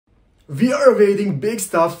We are awaiting big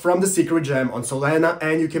stuff from the secret gem on Solana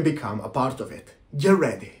and you can become a part of it. Get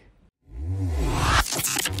ready.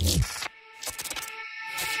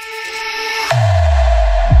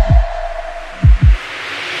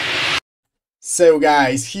 So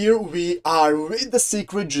guys, here we are with the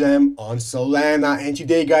secret gem on Solana, and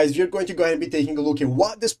today guys we are going to go ahead and be taking a look at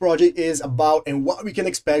what this project is about and what we can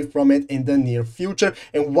expect from it in the near future,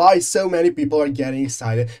 and why so many people are getting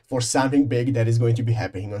excited for something big that is going to be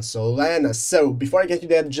happening on Solana. So before I get to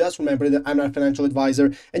that, just remember that I'm not a financial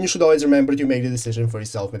advisor and you should always remember to make the decision for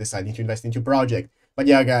yourself when deciding to invest into a project. But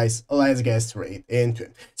yeah guys, let's get straight into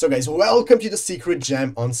it. So guys, welcome to the secret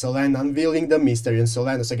gem on Solana, unveiling the mystery on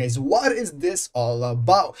Solana. So guys, what is this all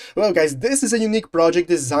about? Well guys, this is a unique project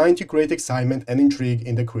designed to create excitement and intrigue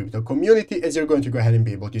in the crypto community, as you're going to go ahead and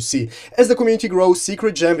be able to see. As the community grows,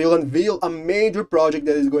 secret gem will unveil a major project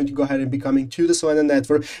that is going to go ahead and be coming to the Solana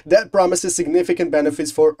network that promises significant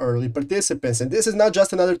benefits for early participants. And this is not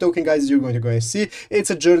just another token guys, as you're going to go and see. It's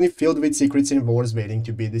a journey filled with secrets and rewards waiting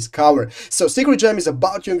to be discovered. So secret gem is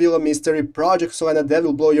about to unveil a mystery project Solana that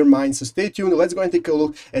will blow your mind, so stay tuned. Let's go and take a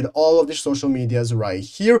look at all of the social medias right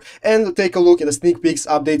here and take a look at the sneak peeks,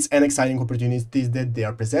 updates, and exciting opportunities that they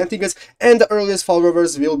are presenting us. And the earliest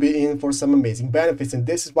followers will be in for some amazing benefits, and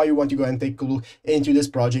this is why you want to go and take a look into this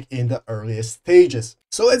project in the earliest stages.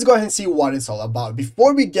 So let's go ahead and see what it's all about.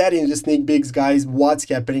 Before we get into the sneak peeks guys, what's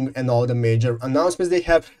happening and all the major announcements they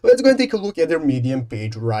have, let's go and take a look at their Medium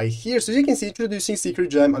page right here. So as you can see, introducing secret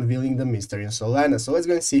gem, unveiling the mystery in Solana. So let's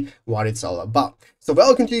go and see what it's all about. So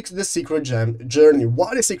welcome to the secret gem journey.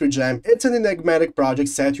 What is secret gem? It's an enigmatic project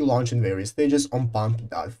set to launch in various stages on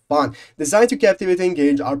pump.fun. Designed to captivate and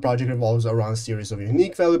engage, our project revolves around a series of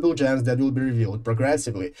unique valuable gems that will be revealed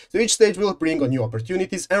progressively. So each stage will bring on new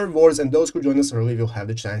opportunities and rewards, and those who join us early will have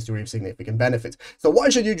the chance to reap significant benefits. So why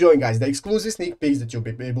should you join guys? The exclusive sneak peeks that you'll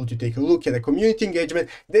be able to take a look at, the community engagement.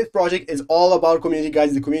 This project is all about community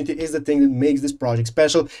guys. The community is the thing that makes this project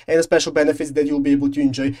special, and the special benefits that you'll be able to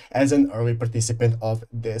enjoy as an early participant of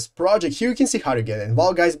this project. Here you can see how to get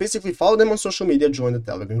involved guys. Basically follow them on social media, join the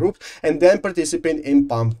Telegram group, and then participate in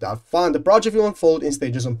pump.fun. The project will unfold in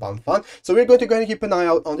stages on pump.fun, so we're going to go ahead and keep an eye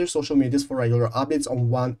out on their social medias for regular updates on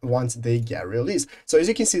once they get released. So as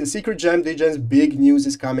you can see, the secret gem DGen's big news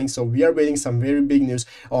is coming, so we are waiting some very big news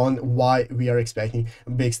on why we are expecting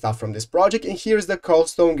big stuff from this project. And here's the KOL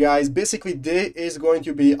Stone guys. Basically there is going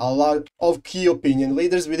to be a lot of key opinion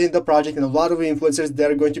leaders within the project and a lot of influencers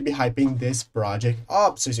that are going to be hyping this project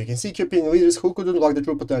up. So as you can see, key opinion leaders who could unlock the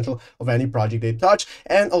true potential of any project they touch,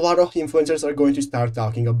 and a lot of influencers are going to start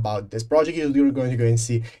talking about this project, as you're going to go and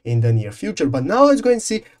see in the near future. But now let's go and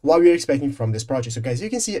see what we're expecting from this project. So guys, you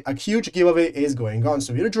can see a huge giveaway is going on,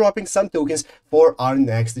 so we're dropping some tokens for our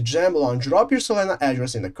next gem launch. Drop your Solana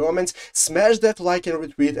address in the comments, smash that like and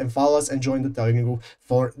retweet, and follow us and join the Telegram group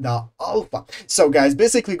for the alpha. So guys,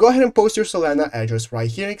 basically go ahead and post your Solana address right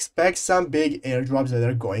here. Expect some big airdrops that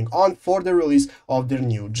are going on for the release of their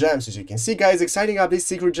new gems. As you can see guys, exciting update,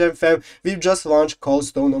 secret gem fam. We've just launched KOL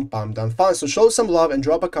Stone on pump.fun, so show some love and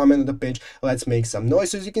drop a comment on the page. Let's make some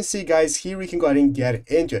noise. So as you can see guys, here we can go ahead and get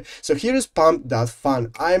into it. So here is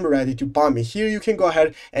pump.fun. I'm ready to pump it. Here you can go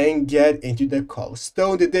ahead and get into the KOL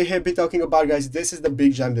Stone that they have been talking about guys. This is the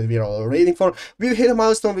big gem that we are all waiting for. We've hit a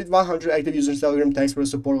milestone with 100 active users on Telegram. Thanks for the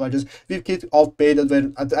support legends. We've kicked off paid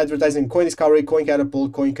advertising, coin discovery, coin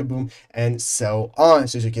catapult, coin kaboom, and so on.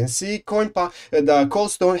 So as you can see, the KOL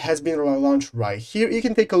Stone has been launched right here. You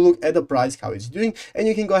can take a look at the price, how it's doing, and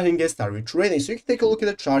you can go ahead and get started with trading. So you can take a look at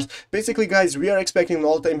the charts. Basically guys, we are expecting an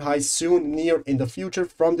all-time high soon, near in the future,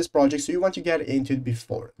 from this project, so you want to get into it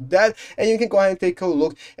before that. And you can go ahead and take a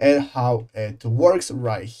look at how it works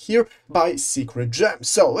right here by secret gem.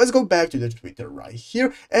 So let's go back to the Twitter right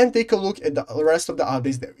here and take a look at the rest of the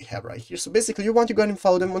updates that we have right here. So basically you want to go ahead and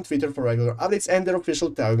follow them on Twitter for regular updates and their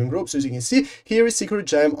official Telegram group. So as you can see, here is secret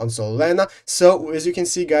gem on Solana. So as you can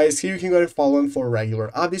see guys, here you can go ahead and follow them for regular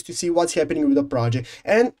updates to see what's happening with the project.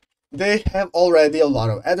 And they have already a lot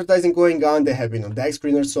of advertising going on. They have been on deck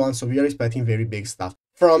screen and so on, so we are expecting very big stuff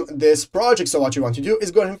from this project. So what you want to do is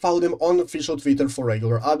go ahead and follow them on official Twitter for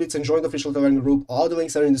regular updates and join the official Telegram group. All the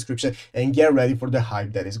links are in the description, and get ready for the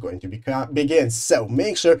hype that is going to begin. So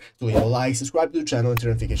make sure to leave a like, subscribe to the channel, and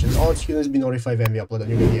turn notifications on so you can be notified when we upload a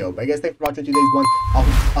new video. But guys, thanks for watching today's one.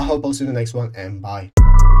 I hope I'll see you in the next one, and bye.